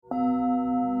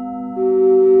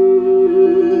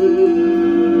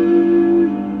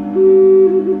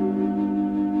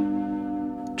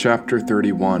Chapter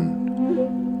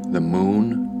 31. The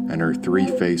Moon and Her Three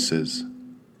Faces.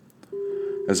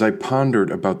 As I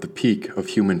pondered about the peak of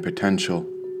human potential,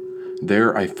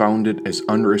 there I found it as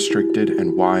unrestricted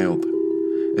and wild.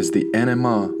 As the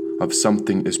anima of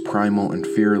something is primal and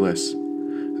fearless,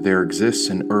 there exists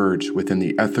an urge within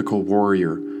the ethical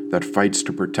warrior that fights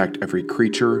to protect every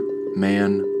creature,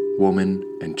 man, woman,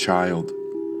 and child.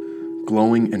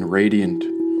 Glowing and radiant,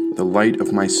 the light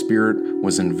of my spirit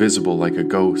was invisible like a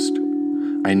ghost.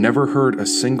 I never heard a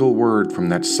single word from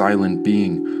that silent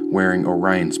being wearing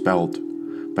Orion's belt,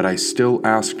 but I still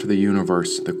asked the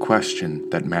universe the question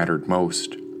that mattered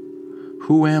most.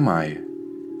 Who am I?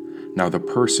 Now the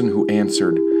person who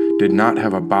answered did not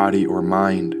have a body or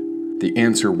mind. The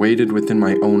answer waited within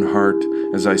my own heart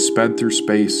as I sped through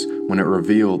space when it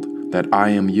revealed that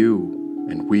I am you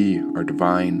and we are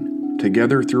divine.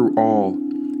 Together through all,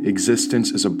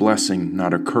 existence is a blessing,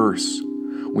 not a curse.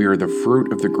 We are the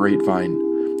fruit of the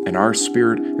grapevine, and our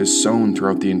spirit is sown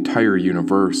throughout the entire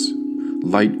universe.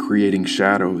 Light creating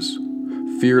shadows,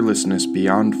 fearlessness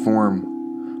beyond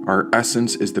form. Our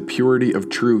essence is the purity of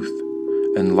truth,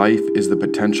 and life is the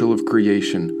potential of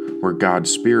creation where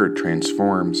God's Spirit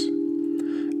transforms.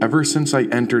 Ever since I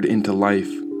entered into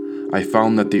life, I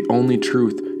found that the only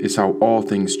truth is how all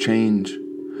things change.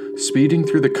 Speeding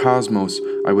through the cosmos,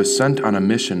 I was sent on a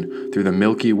mission through the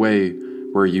Milky Way,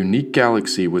 where a unique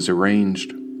galaxy was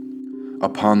arranged.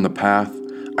 Upon the path,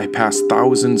 I passed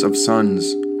thousands of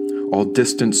suns, all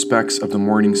distant specks of the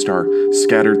morning star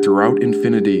scattered throughout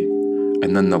infinity,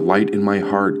 and then the light in my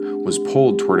heart was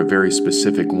pulled toward a very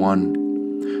specific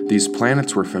one. These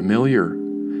planets were familiar,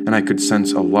 and I could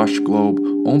sense a lush globe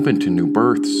open to new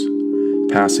births.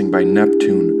 Passing by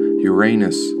Neptune,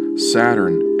 Uranus,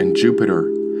 Saturn, and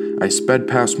Jupiter, I sped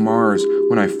past Mars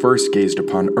when I first gazed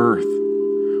upon Earth.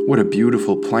 What a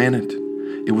beautiful planet!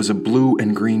 It was a blue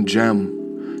and green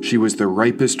gem. She was the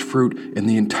ripest fruit in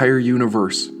the entire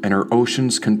universe, and her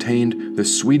oceans contained the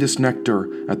sweetest nectar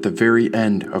at the very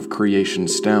end of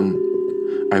creation's stem.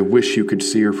 I wish you could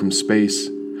see her from space.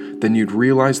 Then you'd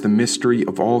realize the mystery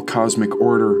of all cosmic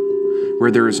order, where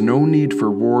there is no need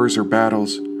for wars or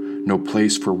battles, no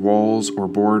place for walls or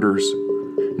borders.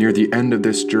 Near the end of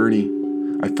this journey,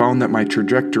 I found that my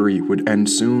trajectory would end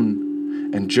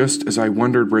soon, and just as I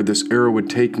wondered where this arrow would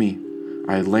take me,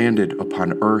 I landed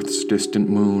upon Earth's distant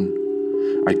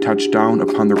moon. I touched down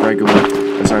upon the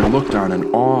regolith as I looked on in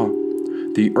awe.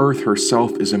 The Earth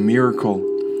herself is a miracle,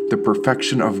 the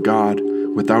perfection of God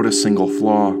without a single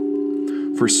flaw.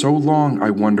 For so long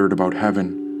I wondered about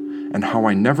heaven, and how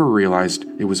I never realized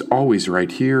it was always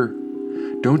right here.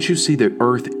 Don't you see that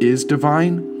Earth is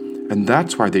divine? And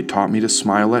that's why they taught me to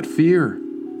smile at fear.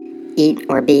 Eat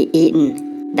or be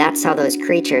eaten. That's how those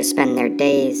creatures spend their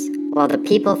days, while the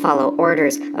people follow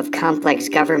orders of complex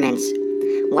governments.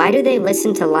 Why do they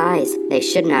listen to lies they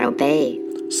should not obey?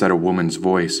 Said a woman's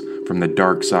voice from the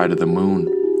dark side of the moon.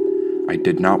 I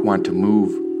did not want to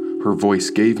move. Her voice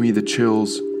gave me the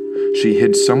chills. She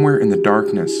hid somewhere in the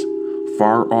darkness,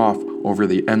 far off over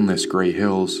the endless gray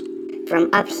hills. From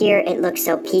up here it looks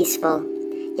so peaceful,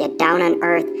 yet down on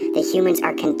Earth the humans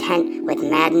are content with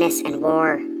madness and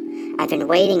war. I've been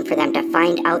waiting for them to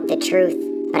find out the truth,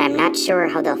 but I'm not sure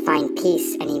how they'll find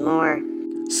peace anymore.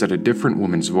 Said a different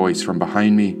woman's voice from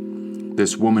behind me.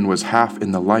 This woman was half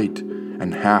in the light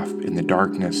and half in the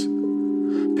darkness.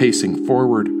 Pacing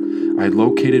forward, I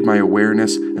located my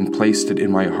awareness and placed it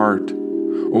in my heart.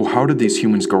 Oh, how did these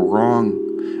humans go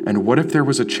wrong? And what if there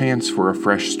was a chance for a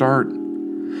fresh start?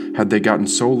 Had they gotten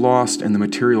so lost in the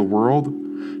material world?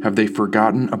 Have they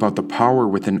forgotten about the power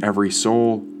within every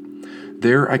soul?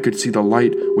 There I could see the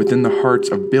light within the hearts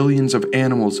of billions of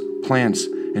animals, plants,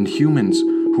 and humans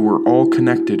who were all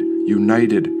connected,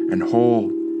 united, and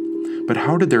whole. But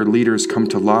how did their leaders come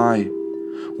to lie?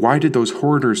 Why did those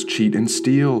hoarders cheat and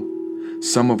steal?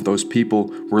 Some of those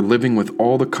people were living with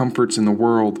all the comforts in the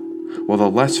world, while the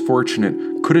less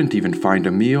fortunate couldn't even find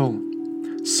a meal.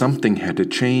 Something had to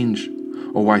change.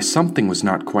 Oh, why something was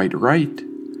not quite right.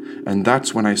 And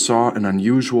that's when I saw an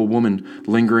unusual woman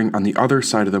lingering on the other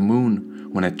side of the moon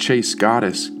when a chaste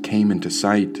goddess came into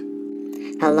sight.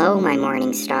 Hello, my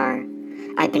morning star.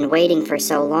 I've been waiting for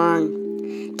so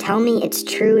long. Tell me it's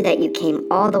true that you came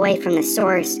all the way from the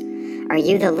source. Are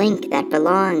you the link that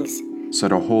belongs?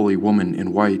 Said a holy woman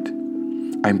in white.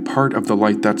 I'm part of the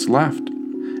light that's left,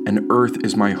 and Earth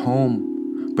is my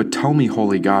home. But tell me,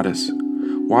 holy goddess,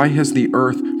 why has the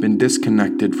Earth been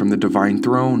disconnected from the divine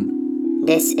throne?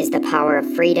 This is the power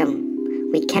of freedom.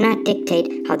 We cannot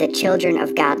dictate how the children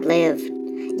of God live.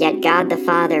 Yet God the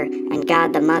Father and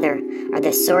God the Mother are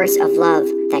the source of love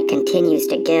that continues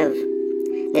to give.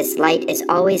 This light is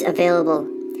always available,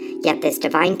 yet this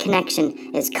divine connection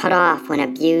is cut off when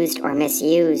abused or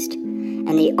misused.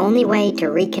 And the only way to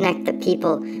reconnect the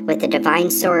people with the divine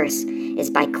source is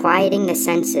by quieting the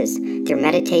senses through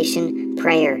meditation,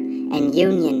 prayer, and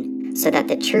union so that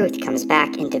the truth comes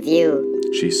back into view.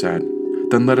 She said,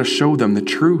 "Then let us show them the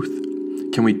truth.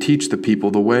 Can we teach the people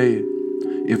the way?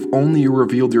 If only you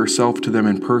revealed yourself to them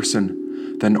in person,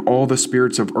 then all the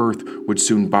spirits of earth would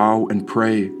soon bow and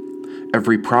pray.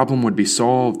 Every problem would be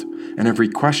solved, and every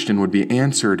question would be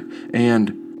answered,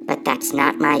 and—" But that's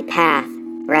not my path.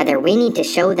 Rather, we need to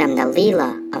show them the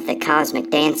Leela of the cosmic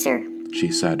dancer. She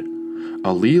said.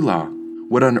 "A Leela?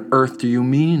 What on earth do you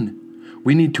mean?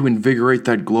 We need to invigorate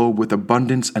that globe with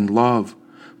abundance and love.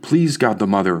 Please, God the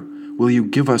Mother, will you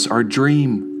give us our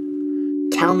dream?"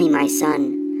 Tell me, my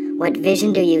son, what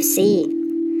vision do you see?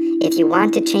 If you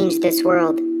want to change this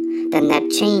world, then that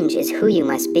change is who you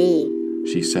must be,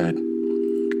 she said.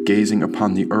 Gazing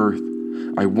upon the earth,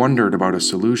 I wondered about a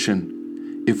solution.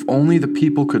 If only the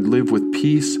people could live with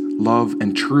peace, love,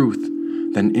 and truth,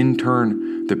 then in turn,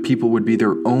 the people would be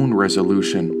their own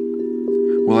resolution.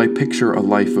 Will I picture a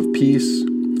life of peace,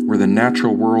 where the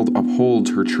natural world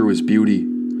upholds her truest beauty,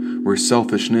 where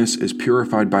selfishness is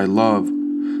purified by love,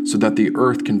 so that the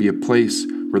earth can be a place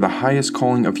where the highest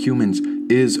calling of humans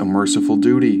is a merciful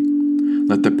duty?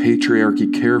 Let the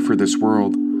patriarchy care for this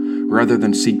world, rather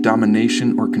than seek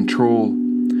domination or control.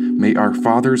 May our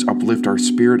fathers uplift our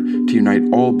spirit to unite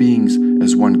all beings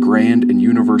as one grand and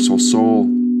universal soul.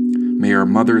 May our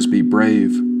mothers be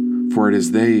brave, for it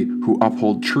is they who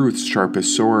uphold truth's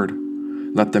sharpest sword.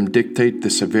 Let them dictate the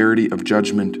severity of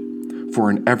judgment, for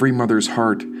in every mother's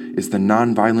heart is the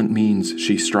non-violent means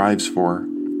she strives for.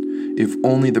 If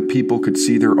only the people could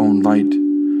see their own light,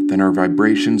 then our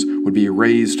vibrations would be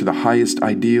raised to the highest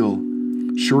ideal.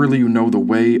 Surely you know the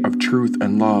way of truth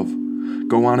and love.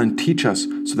 Go on and teach us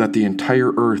so that the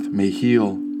entire earth may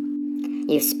heal.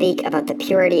 You speak about the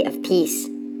purity of peace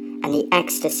and the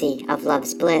ecstasy of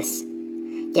love's bliss.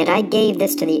 Yet I gave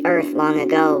this to the earth long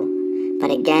ago,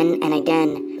 but again and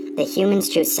again the humans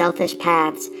choose selfish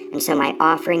paths, and so my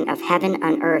offering of heaven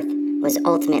on earth was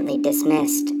ultimately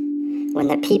dismissed. When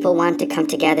the people want to come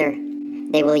together,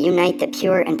 they will unite the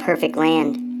pure and perfect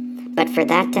land. But for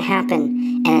that to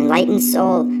happen, an enlightened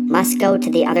soul must go to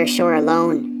the other shore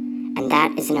alone, and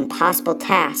that is an impossible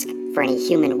task for any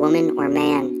human woman or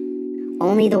man.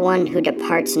 Only the one who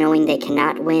departs knowing they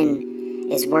cannot win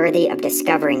is worthy of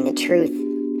discovering the truth.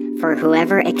 For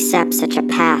whoever accepts such a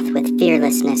path with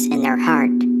fearlessness in their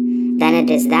heart, then it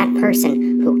is that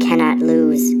person who cannot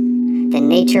lose. The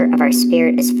nature of our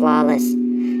spirit is flawless,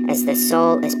 as the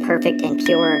soul is perfect and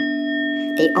pure.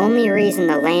 The only reason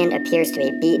the land appears to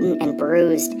be beaten and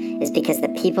bruised is because the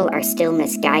people are still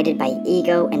misguided by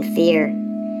ego and fear.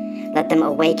 Let them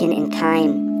awaken in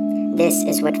time. This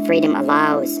is what freedom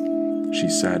allows, she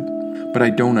said. But I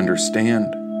don't understand.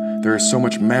 There is so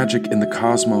much magic in the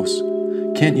cosmos.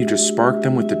 Can't you just spark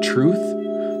them with the truth?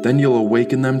 Then you'll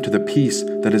awaken them to the peace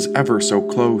that is ever so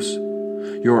close.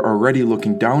 You're already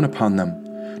looking down upon them.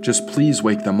 Just please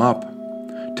wake them up.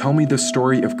 Tell me the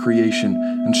story of creation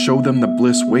and show them the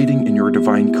bliss waiting in your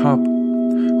divine cup.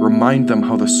 Remind them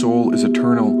how the soul is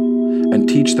eternal, and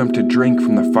teach them to drink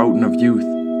from the fountain of youth.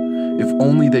 If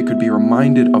only they could be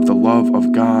reminded of the love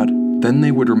of God, then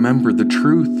they would remember the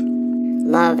truth.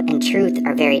 Love and truth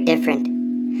are very different,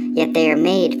 yet they are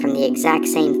made from the exact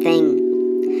same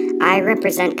thing. I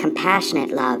represent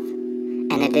compassionate love,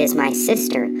 and it is my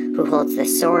sister who holds the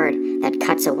sword that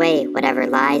cuts away whatever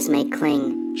lies may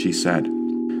cling, she said.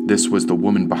 This was the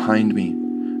woman behind me,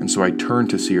 and so I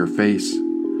turned to see her face.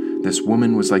 This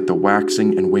woman was like the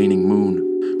waxing and waning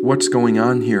moon. What's going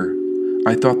on here?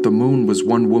 I thought the moon was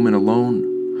one woman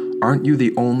alone. Aren't you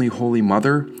the only Holy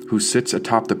Mother who sits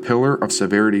atop the pillar of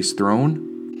severity's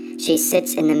throne? She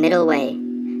sits in the middle way,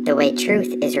 the way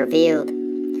truth is revealed.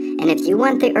 And if you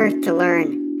want the earth to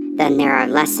learn, then there are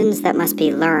lessons that must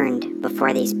be learned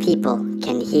before these people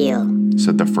can heal,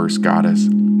 said the first goddess.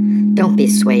 Don't be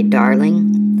swayed,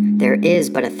 darling. There is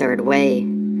but a third way.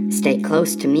 Stay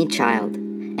close to me, child,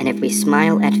 and if we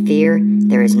smile at fear,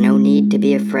 there is no need to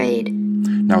be afraid.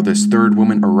 Now this third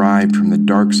woman arrived from the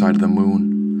dark side of the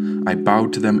moon. I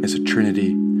bowed to them as a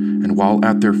trinity, and while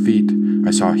at their feet, I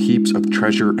saw heaps of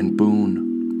treasure and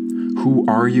boon. Who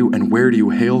are you and where do you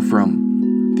hail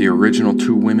from? The original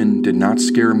two women did not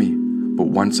scare me, but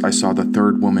once I saw the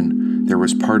third woman, there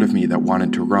was part of me that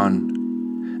wanted to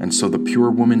run. And so the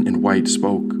pure woman in white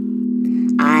spoke.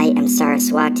 I am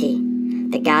Saraswati,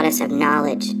 the goddess of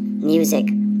knowledge, music,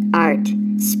 art,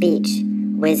 speech,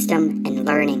 wisdom, and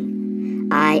learning.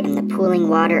 I am the pooling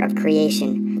water of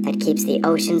creation that keeps the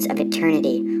oceans of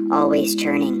eternity always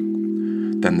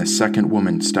churning. Then the second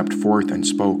woman stepped forth and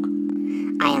spoke.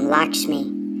 I am Lakshmi,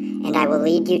 and I will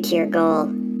lead you to your goal.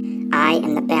 I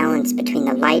am the balance between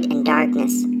the light and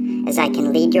darkness, as I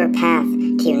can lead your path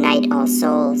to unite all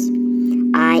souls.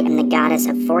 I am the goddess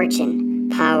of fortune,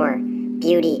 power,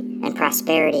 beauty, and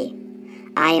prosperity.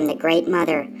 I am the great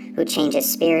mother who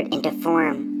changes spirit into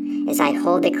form, as I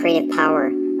hold the creative power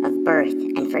of birth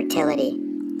and fertility.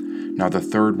 Now the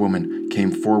third woman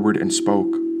came forward and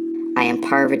spoke. I am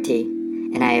Parvati,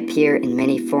 and I appear in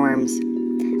many forms.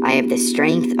 I have the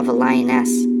strength of a lioness,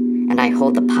 and I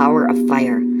hold the power of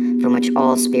fire from which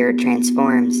all spirit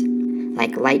transforms.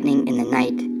 Like lightning in the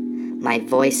night, my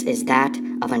voice is that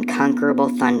of unconquerable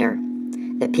thunder.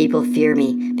 The people fear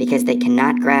me because they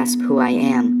cannot grasp who I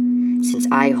am, since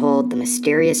I hold the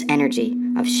mysterious energy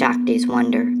of Shakti's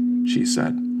wonder, She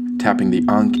said, tapping the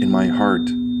ankh in my heart.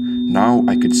 Now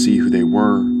I could see who they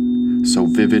were, so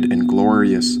vivid and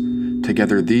glorious.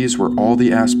 Together these were all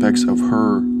the aspects of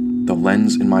her. The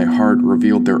lens in my heart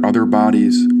revealed their other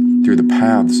bodies through the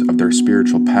paths of their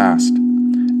spiritual past.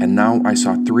 And now I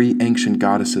saw three ancient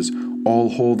goddesses all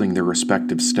holding their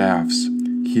respective staffs.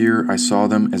 Here I saw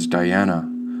them as Diana,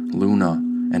 Luna,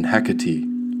 and Hecate,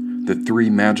 the three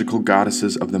magical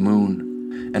goddesses of the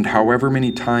moon. And however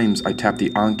many times I tapped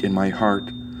the ankh in my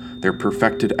heart, their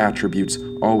perfected attributes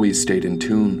always stayed in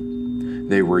tune.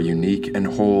 They were unique and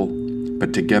whole,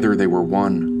 but together they were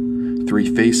one.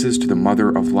 Three faces to the mother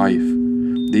of life.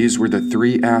 These were the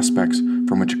three aspects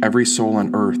from which every soul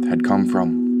on earth had come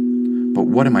from. But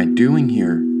what am I doing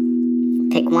here?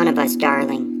 Pick one of us,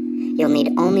 darling. You'll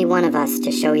need only one of us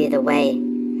to show you the way.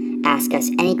 Ask us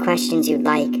any questions you'd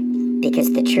like,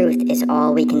 because the truth is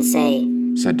all we can say.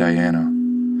 Said Diana.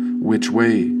 Which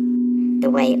way? The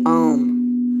way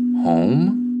Om.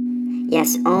 Home?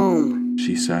 Yes, Om.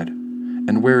 She said.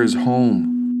 And where is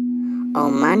home?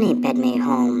 Om Mani Padme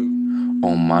Hum.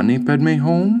 Om Mani Padme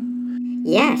Home?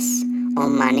 Yes,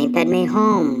 Om Mani Padme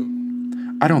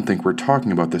Hum. I don't think we're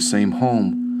talking about the same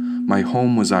home. My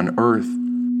home was on earth.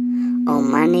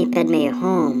 Om Mani Padme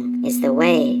Hum is the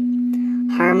way.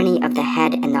 Harmony of the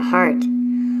head and the heart.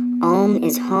 Om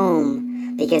is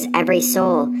home, because every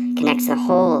soul connects the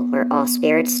whole where all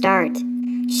spirits start,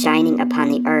 shining upon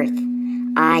the earth.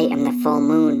 I am the full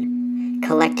moon,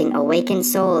 collecting awakened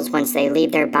souls once they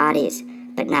leave their bodies,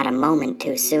 but not a moment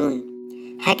too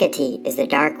soon. Hecate is the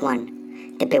dark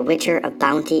one, the bewitcher of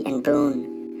bounty and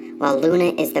boon, while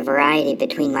Luna is the variety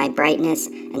between my brightness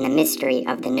and the mystery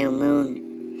of the new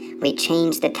moon. We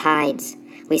change the tides,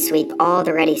 we sweep all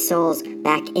the ready souls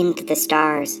back into the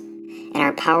stars, and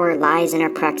our power lies in our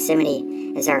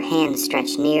proximity as our hands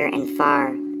stretch near and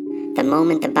far. The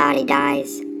moment the body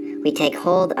dies, we take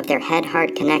hold of their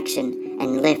head-heart connection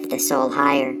and lift the soul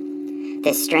higher.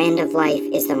 This strand of life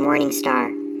is the morning star,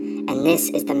 and this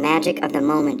is the magic of the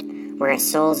moment where a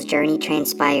soul's journey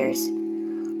transpires.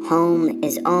 Home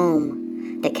is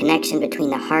Om, the connection between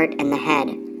the heart and the head.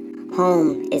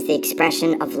 Home is the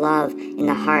expression of love in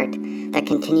the heart that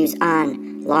continues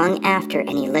on long after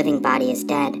any living body is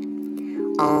dead.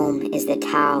 Om is the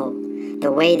Tao,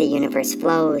 the way the universe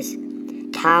flows.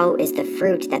 Tao is the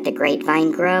fruit that the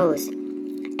grapevine grows.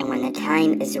 And when the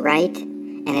time is right,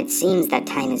 and it seems that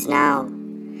time is now,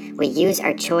 we use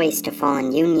our choice to fall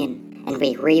in union, and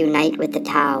we reunite with the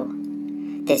Tao.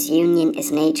 This union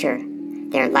is nature.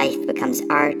 Their life becomes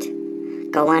art.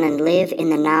 Go on and live in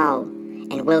the now,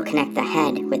 and we'll connect the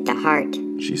head with the heart.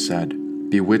 She said.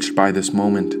 Bewitched by this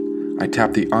moment, I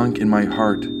tapped the ankh in my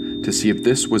heart to see if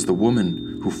this was the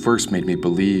woman who first made me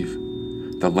believe.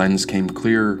 The lens came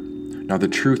clearer. Now the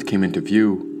truth came into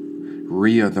view.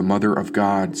 Rhea, the mother of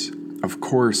gods, of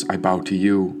course I bow to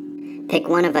you. Pick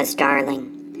one of us,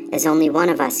 darling, as only one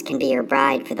of us can be your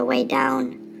bride for the way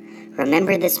down.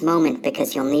 Remember this moment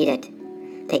because you'll need it.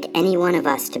 Pick any one of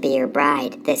us to be your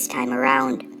bride this time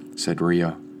around, said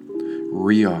Rhea.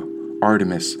 Rhea,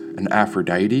 Artemis, and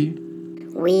Aphrodite?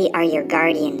 We are your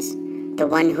guardians, the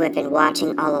one who have been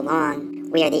watching all along.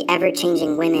 We are the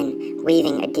ever-changing women,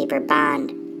 weaving a deeper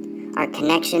bond. Our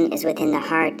connection is within the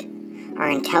heart. Our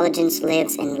intelligence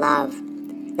lives in love.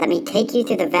 Let me take you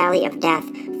through the valley of death,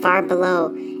 far below,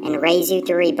 and raise you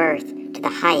through rebirth to the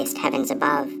highest heavens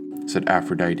above, said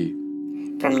Aphrodite.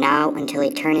 From now until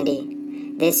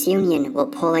eternity, this union will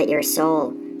pull at your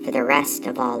soul for the rest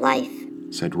of all life,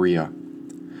 said Rhea.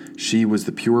 She was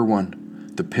the pure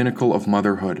one, the pinnacle of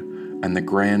motherhood, and the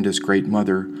grandest great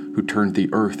mother who turned the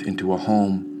earth into a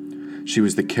home. She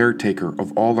was the caretaker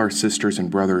of all our sisters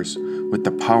and brothers, with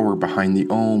the power behind the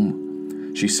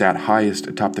Om. She sat highest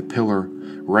atop the pillar,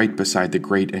 right beside the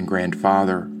great and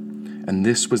grandfather, and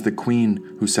this was the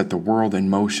queen who set the world in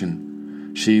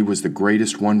motion. She was the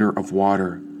greatest wonder of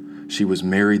water. She was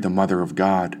Mary, the mother of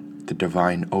God, the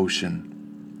divine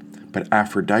ocean. But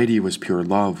Aphrodite was pure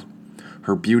love.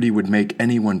 Her beauty would make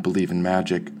anyone believe in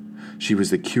magic. She was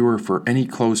the cure for any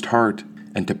closed heart,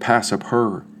 and to pass up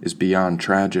her is beyond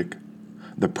tragic.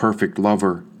 The perfect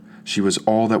lover, she was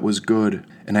all that was good,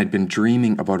 and I'd been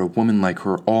dreaming about a woman like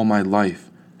her all my life,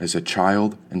 as a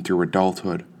child and through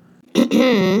adulthood.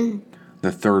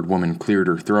 The third woman cleared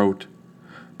her throat.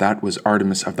 That was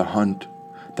Artemis of the Hunt,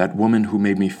 that woman who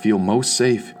made me feel most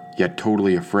safe, yet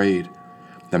totally afraid.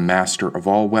 The master of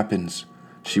all weapons,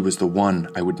 she was the one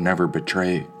I would never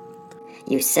betray.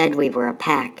 You said we were a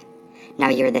pack. Now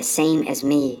you're the same as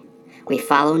me. We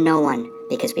follow no one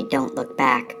because we don't look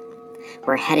back.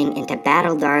 We're heading into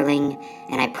battle, darling,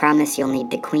 and I promise you'll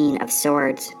need the Queen of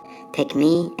Swords. Pick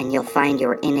me and you'll find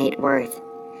your innate worth.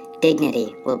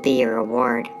 Dignity will be your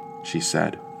reward, she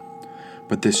said.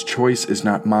 But this choice is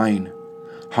not mine.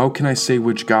 How can I say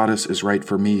which goddess is right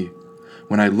for me?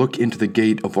 When I look into the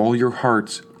gate of all your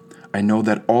hearts, I know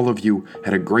that all of you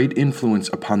had a great influence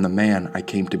upon the man I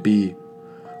came to be.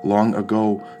 Long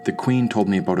ago, the queen told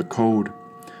me about a code.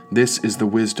 This is the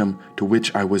wisdom to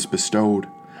which I was bestowed.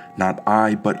 Not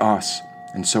I, but us,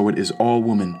 and so it is all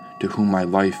women to whom my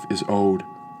life is owed.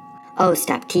 Oh,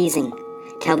 stop teasing.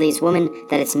 Tell these women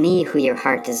that it's me who your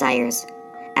heart desires.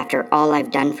 After all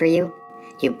I've done for you,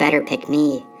 you better pick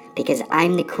me, because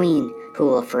I'm the queen who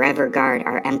will forever guard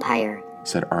our empire,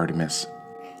 said Artemis.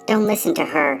 Don't listen to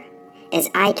her. As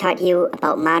I taught you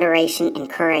about moderation and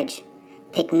courage,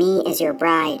 pick me as your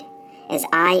bride, as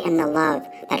I am the love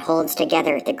that holds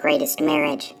together the greatest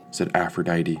marriage, said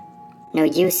Aphrodite. No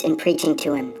use in preaching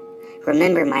to him.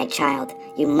 Remember, my child,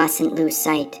 you mustn't lose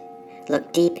sight.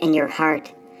 Look deep in your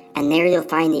heart, and there you'll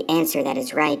find the answer that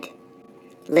is right.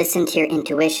 Listen to your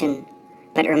intuition,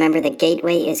 but remember the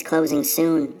gateway is closing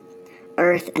soon.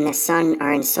 Earth and the sun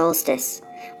are in solstice,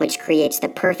 which creates the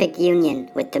perfect union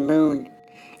with the moon.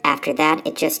 After that,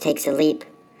 it just takes a leap.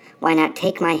 Why not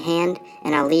take my hand,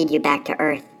 and I'll lead you back to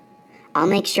Earth. I'll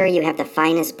make sure you have the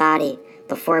finest body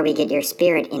before we get your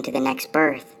spirit into the next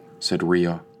birth, said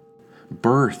Rhea.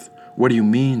 Birth? What do you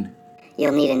mean?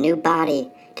 You'll need a new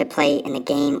body to play in the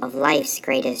game of life's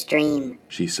greatest dream,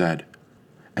 she said.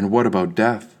 And what about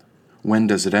death? When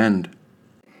does it end?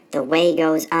 The way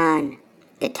goes on.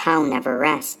 The town never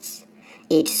rests.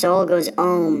 Each soul goes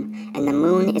Om, and the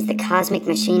moon is the cosmic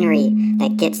machinery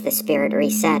that gets the spirit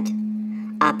reset.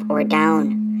 Up or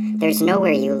down, there's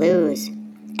nowhere you lose.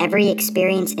 Every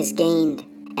experience is gained,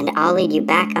 and I'll lead you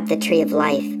back up the tree of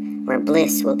life, where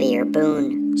bliss will be your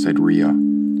boon, said Rhea.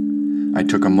 I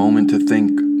took a moment to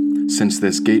think, since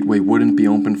this gateway wouldn't be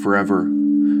open forever.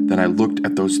 Then I looked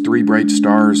at those 3 bright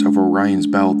stars of Orion's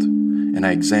belt, and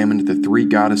I examined the 3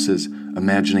 goddesses,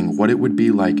 imagining what it would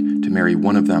be like to marry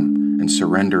one of them and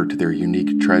surrender to their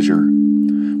unique treasure.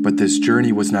 But this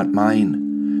journey was not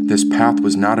mine. This path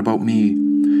was not about me,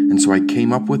 and so I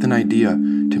came up with an idea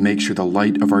to make sure the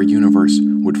light of our universe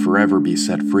would forever be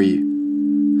set free.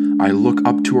 I look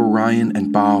up to Orion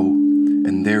and bow,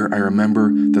 and there I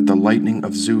remember that the lightning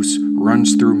of Zeus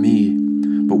runs through me.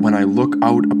 But when I look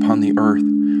out upon the earth,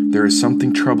 there is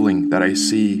something troubling that I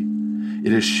see.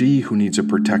 It is she who needs a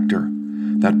protector.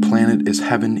 That planet is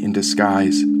heaven in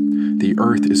disguise. The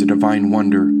earth is a divine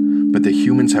wonder, but the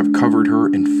humans have covered her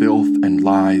in filth and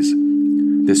lies.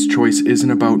 This choice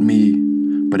isn't about me,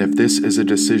 but if this is a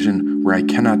decision where I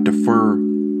cannot defer,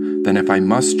 then if I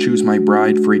must choose my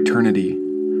bride for eternity,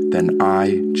 then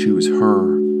I choose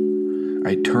her.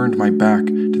 I turned my back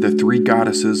to the 3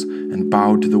 goddesses and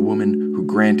bowed to the woman who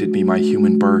granted me my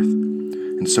human birth.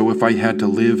 And so if I had to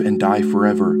live and die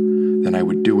forever, then I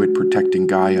would do it protecting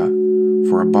Gaia,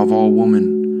 for above all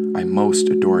woman, I most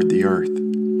adored the earth.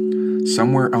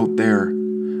 Somewhere out there,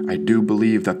 I do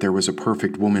believe that there was a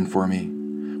perfect woman for me,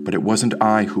 but it wasn't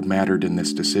I who mattered in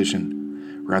this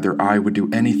decision. Rather, I would do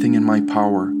anything in my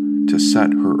power to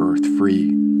set her earth free.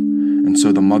 And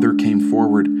so the mother came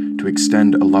forward to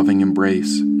extend a loving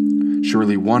embrace.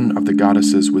 Surely one of the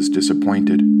goddesses was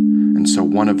disappointed, and so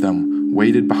one of them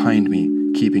waited behind me,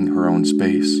 keeping her own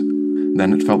space.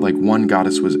 Then it felt like one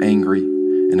goddess was angry,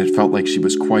 and it felt like she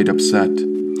was quite upset.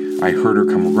 I heard her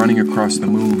come running across the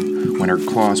moon when her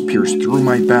claws pierced through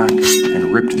my back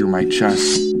and ripped through my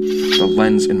chest. The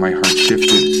lens in my heart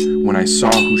shifted when I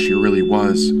saw who she really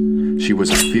was. She was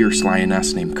a fierce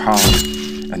lioness named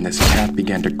Kali, and this cat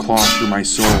began to claw through my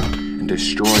soul and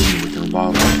destroy me with her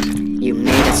love. You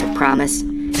made us a promise,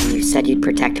 and you said you'd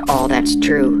protect all that's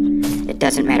true. It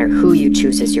doesn't matter who you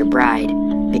choose as your bride,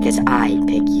 because I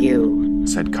pick you,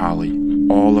 said Kali.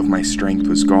 all of my strength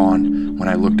was gone when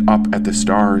I looked up at the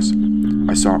stars.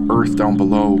 I saw Earth down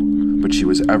below, but she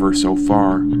was ever so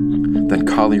far. Then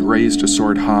Kali raised a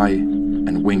sword high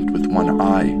and winked with one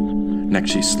eye.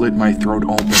 Next she slit my throat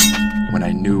open when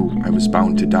I knew I was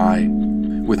bound to die.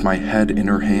 With my head in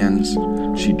her hands,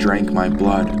 she drank my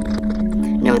blood.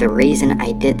 No, the reason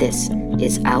I did this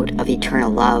is out of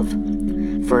eternal love.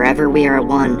 Forever we are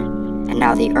one, and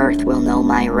now the earth will know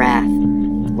my wrath.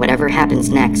 Whatever happens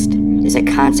next is a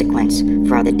consequence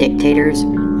for all the dictators,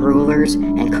 rulers,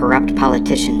 and corrupt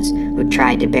politicians who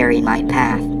tried to bury my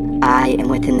path. I am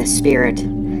within the spirit,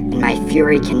 and my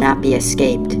fury cannot be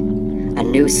escaped. A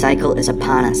new cycle is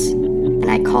upon us, and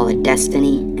I call it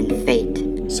destiny and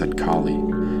fate, said Kali.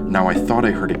 Now I thought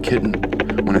I heard a kitten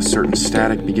when a certain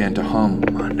static began to hum.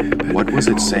 What was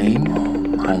it saying?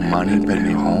 Oh, money, bring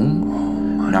me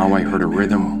home? Now I heard a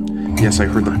rhythm. Yes, I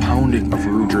heard the pounding of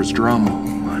Rudra's drum.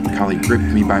 Kali gripped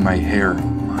me by my hair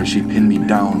as she pinned me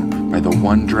down by the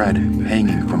one dread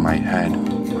hanging from my head.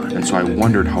 And so I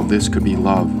wondered how this could be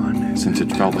love, since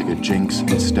it felt like a jinx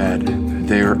instead.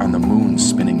 There on the moon's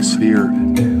spinning sphere,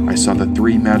 I saw the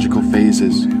 3 magical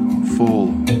phases,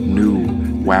 full,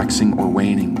 new, waxing or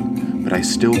waning, but I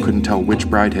still couldn't tell which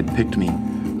bride had picked me,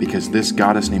 because this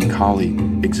goddess named Kali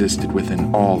existed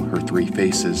within all her 3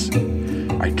 faces.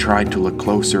 I tried to look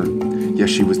closer. Yes,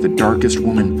 she was the darkest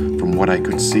woman from what I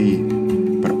could see,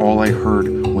 but all I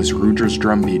heard was Rudra's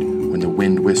drumbeat when the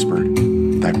wind whispered,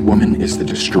 "That woman is the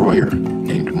destroyer,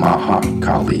 named Maha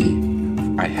Kali."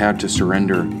 I had to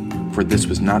surrender, for this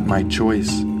was not my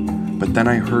choice. But then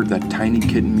I heard that tiny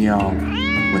kitten meow,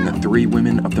 when the 3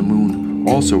 women of the moon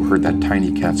also heard that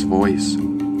tiny cat's voice.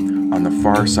 On the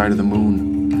far side of the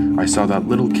moon, I saw that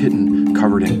little kitten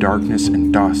covered in darkness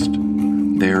and dust.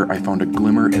 There I found a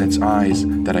glimmer in its eyes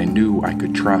that I knew I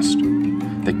could trust.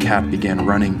 The cat began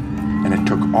running, and it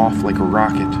took off like a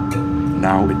rocket.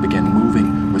 Now it began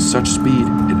moving with such speed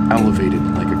it elevated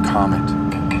like a comet.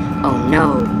 Oh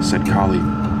no, said Kali.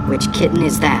 Which kitten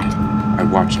is that? I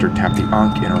watched her tap the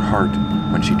ankh in her heart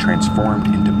when she transformed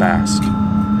into Bast.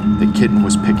 The kitten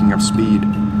was picking up speed,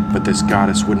 but this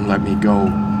goddess wouldn't let me go.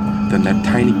 Then that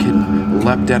tiny kitten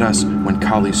leapt at us when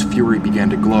Kali's fury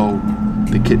began to glow.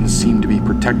 The kitten seemed to be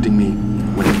protecting me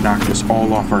when it knocked us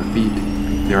all off our feet.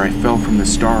 There I fell from the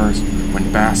stars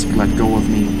when Bast let go of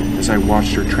me as I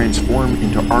watched her transform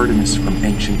into Artemis from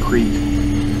ancient Crete.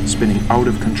 Spinning out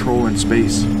of control in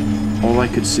space, all I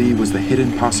could see was the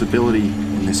hidden possibility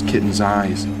in this kitten's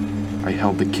eyes. I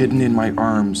held the kitten in my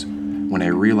arms when I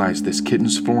realized this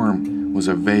kitten's form was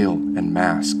a veil and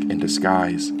mask in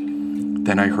disguise.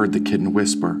 Then I heard the kitten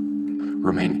whisper,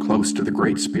 "Remain close to the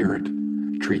Great Spirit.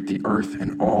 Treat the earth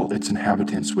and all its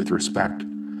inhabitants with respect.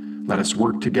 Let us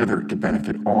work together to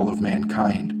benefit all of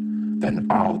mankind. Then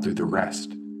I'll do the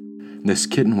rest." This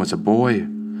kitten was a boy,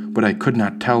 but I could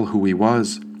not tell who he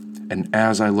was, and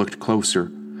as I looked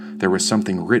closer, there was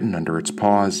something written under its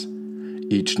paws.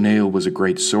 Each nail was a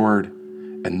great sword,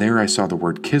 and there I saw the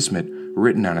word Kismet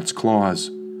written on its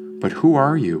claws. "But who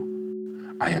are you?"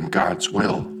 "I am God's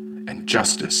will, and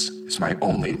justice is my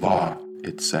only law,"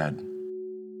 it said.